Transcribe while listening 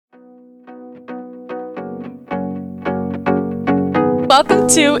welcome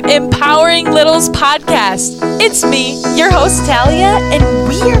to Empowering Littles Podcast. It's me, your host Talia, and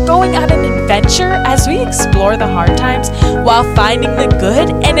we are going on an adventure as we explore the hard times while finding the good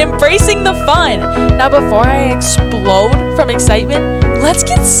and embracing the fun. Now, before I explode from excitement, let's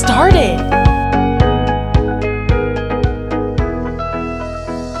get started.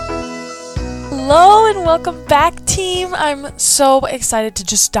 Hello and welcome back, team. I'm so excited to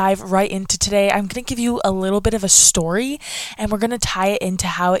just dive right into today. I'm going to give you a little bit of a story, and we're going to tie it into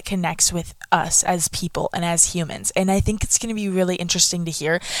how it connects with us as people and as humans. And I think it's going to be really interesting to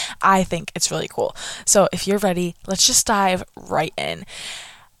hear. I think it's really cool. So if you're ready, let's just dive right in.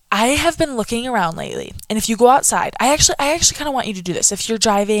 I have been looking around lately, and if you go outside, I actually kind of want you to do this. If you're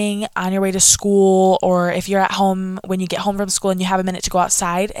driving on your way to school, or if you're at home when you get home from school and you have a minute to go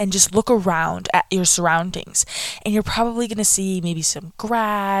outside and just look around at your surroundings, and you're probably going to see maybe some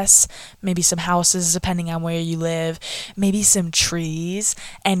grass, maybe some houses depending on where you live, maybe some trees,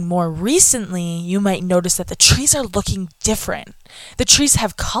 and more recently, you might notice that the trees are looking different. The trees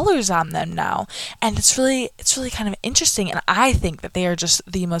have colors on them now, and it's really kind of interesting, and I think that they are just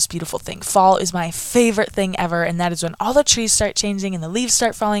the most beautiful thing. Fall is my favorite thing ever, and that is when all the trees start changing and the leaves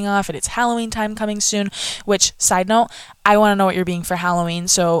start falling off, and it's Halloween time coming soon, which, side note, I want to know what you're being for Halloween,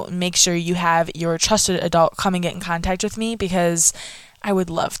 so make sure you have your trusted adult come and get in contact with me, because I would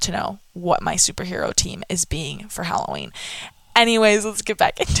love to know what my superhero team is being for Halloween. Anyways, let's get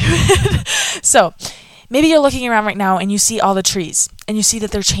back into it. So, maybe you're looking around right now and you see all the trees and you see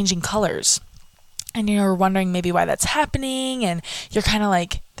that they're changing colors, and you're wondering maybe why that's happening, and you're kind of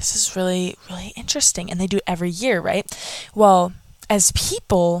like, this is really, really interesting, and they do it every year, right? Well, as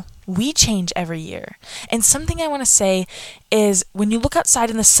people, we change every year. And something I want to say is when you look outside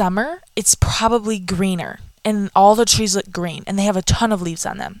in the summer, it's probably greener. And all the trees look green, and they have a ton of leaves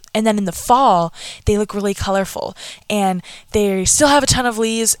on them. And then in the fall, they look really colorful, and they still have a ton of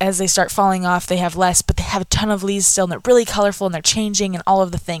leaves. As they start falling off, they have less, but they have a ton of leaves still, and they're really colorful, and they're changing, and all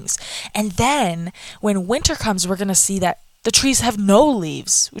of the things. And then when winter comes, we're going to see that the trees have no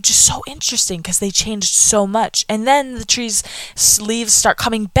leaves, which is so interesting because they changed so much. And then the trees' leaves start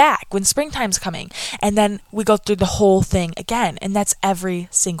coming back when springtime's coming. And then we go through the whole thing again. And that's every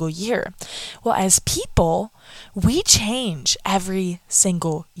single year. Well, as people, we change every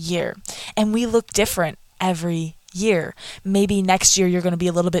single year. And we look different every year. Maybe next year you're going to be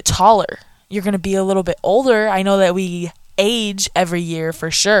a little bit taller. You're going to be a little bit older. I know that we age every year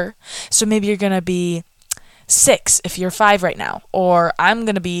for sure. So maybe you're going to be 6 if you're 5 right now, or I'm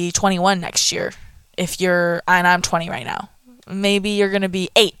going to be 21 next year and I'm 20 right now. Maybe you're going to be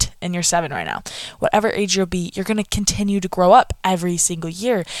 8 and you're 7 right now. Whatever age you'll be, you're going to continue to grow up every single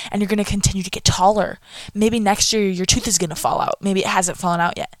year, and you're going to continue to get taller. Maybe next year your tooth is going to fall out. Maybe it hasn't fallen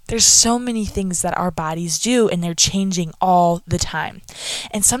out yet. There's so many things that our bodies do, and they're changing all the time.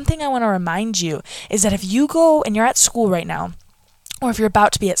 And something I want to remind you is that if you go and you're at school right now, or if you're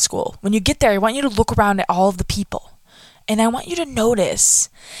about to be at school, when you get there, I want you to look around at all of the people. And I want you to notice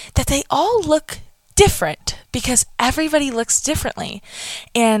that they all look different, because everybody looks differently.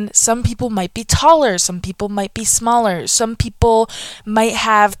 And some people might be taller, some people might be smaller, some people might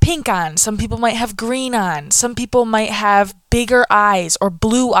have pink on, some people might have green on, some people might have bigger eyes or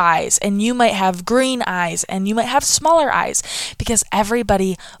blue eyes, and you might have green eyes, and you might have smaller eyes, because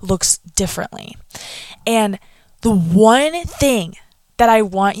everybody looks differently. And the one thing that I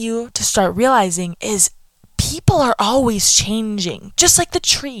want you to start realizing is people are always changing, just like the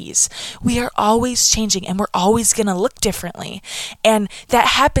trees. We are always changing, and we're always going to look differently. And that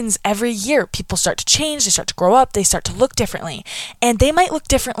happens every year. People start to change, they start to grow up, they start to look differently. And they might look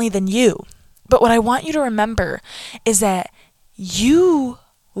differently than you. But what I want you to remember is that you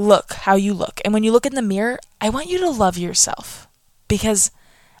look how you look. And when you look in the mirror, I want you to love yourself, because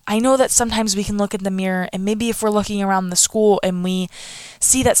I know that sometimes we can look in the mirror, and maybe if we're looking around the school and we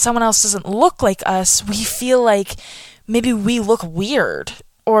see that someone else doesn't look like us, we feel like maybe we look weird,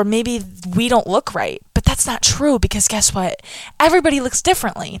 or maybe we don't look right. But that's not true, because guess what? Everybody looks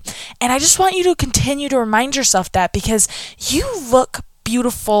differently. And I just want you to continue to remind yourself that, because you look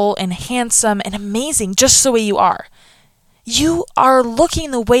beautiful and handsome and amazing just the way you are. You are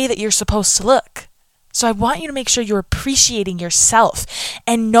looking the way that you're supposed to look. So I want you to make sure you're appreciating yourself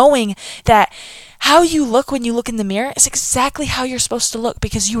and knowing that how you look when you look in the mirror is exactly how you're supposed to look,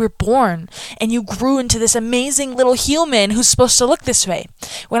 because you were born and you grew into this amazing little human who's supposed to look this way.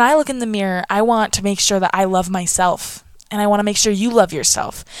 When I look in the mirror, I want to make sure that I love myself. And I want to make sure you love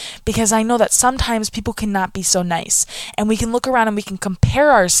yourself, because I know that sometimes people cannot be so nice, and we can look around and we can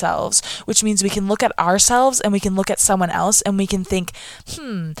compare ourselves, which means we can look at ourselves and we can look at someone else and we can think,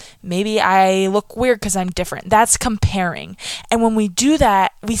 maybe I look weird because I'm different. That's comparing. And when we do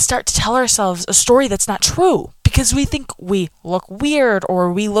that, we start to tell ourselves a story that's not true, because we think we look weird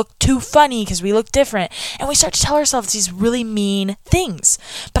or we look too funny because we look different. And we start to tell ourselves these really mean things.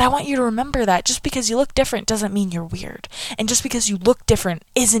 But I want you to remember that just because you look different doesn't mean you're weird. And just because you look different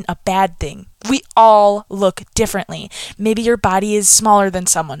isn't a bad thing. We all look differently. Maybe your body is smaller than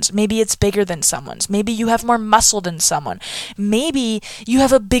someone's. Maybe it's bigger than someone's. Maybe you have more muscle than someone. Maybe you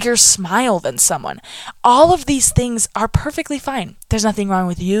have a bigger smile than someone. All of these things are perfectly fine. There's nothing wrong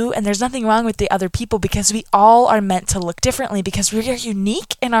with you, and there's nothing wrong with the other people, because we all are meant to look differently, because we are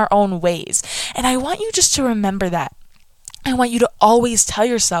unique in our own ways. And I want you just to remember that. I want you to always tell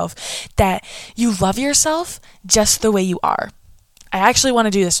yourself that you love yourself just the way you are. I actually want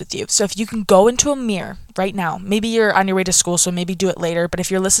to do this with you. So if you can go into a mirror right now, maybe you're on your way to school, so maybe do it later, but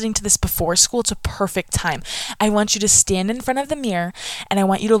if you're listening to this before school, it's a perfect time. I want you to stand in front of the mirror, and I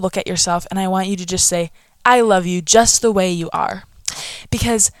want you to look at yourself, and I want you to just say, I love you just the way you are.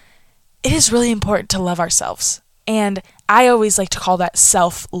 Because it is really important to love ourselves. And I always like to call that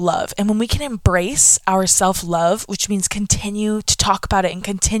self-love. And when we can embrace our self-love, which means continue to talk about it and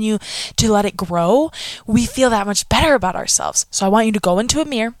continue to let it grow, we feel that much better about ourselves. So I want you to go into a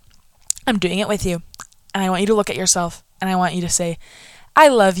mirror. I'm doing it with you. And I want you to look at yourself, and I want you to say, I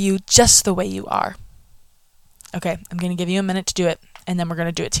love you just the way you are. Okay, I'm going to give you a minute to do it, and then we're going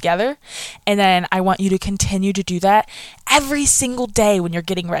to do it together. And then I want you to continue to do that every single day when you're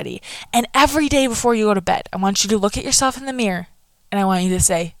getting ready, and every day before you go to bed. I want you to look at yourself in the mirror, and I want you to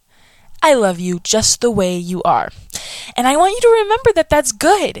say, I love you just the way you are. And I want you to remember that that's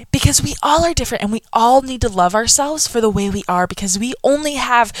good, because we all are different, and we all need to love ourselves for the way we are, because we only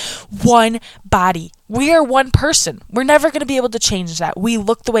have one body. We are one person. We're never going to be able to change that. We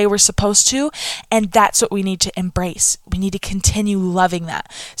look the way we're supposed to, and that's what we need to embrace. We need to continue loving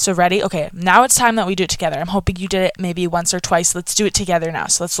that. So ready? Okay, now it's time that we do it together. I'm hoping you did it maybe once or twice. Let's do it together now.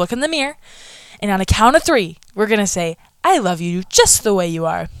 So let's look in the mirror, and on a count of 3, we're going to say, I love you just the way you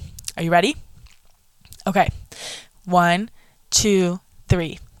are. Are you ready? Okay. 1, 2,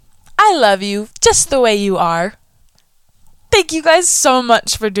 3. I love you just the way you are. Thank you guys so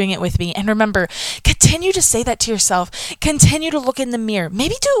much for doing it with me. And remember, continue to say that to yourself. Continue to look in the mirror.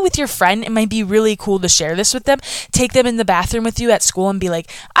 Maybe do it with your friend. It might be really cool to share this with them. Take them in the bathroom with you at school and be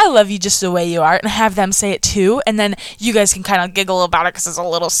like, I love you just the way you are. And have them say it too. And then you guys can kind of giggle about it because it's a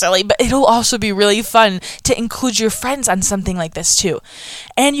little silly. But it'll also be really fun to include your friends on something like this too.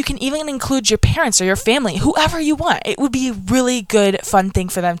 And you can even include your parents or your family, whoever you want. It would be a really good, fun thing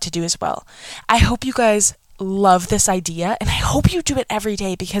for them to do as well. I hope you guys love this idea, and I hope you do it every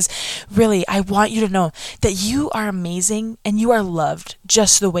day, because really I want you to know that you are amazing and you are loved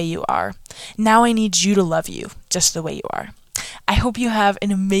just the way you are. Now I need you to love you just the way you are. I hope you have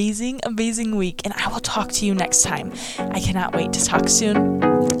an amazing, amazing week, and I will talk to you next time. I cannot wait to talk soon.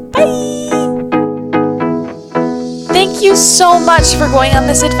 Bye! Thank you so much for going on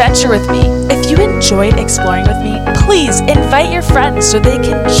this adventure with me. If you enjoyed exploring with me, please invite your friends so they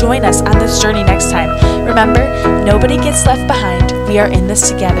can join us on this journey next time. Remember, nobody gets left behind. We are in this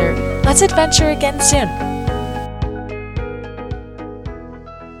together. Let's adventure again soon.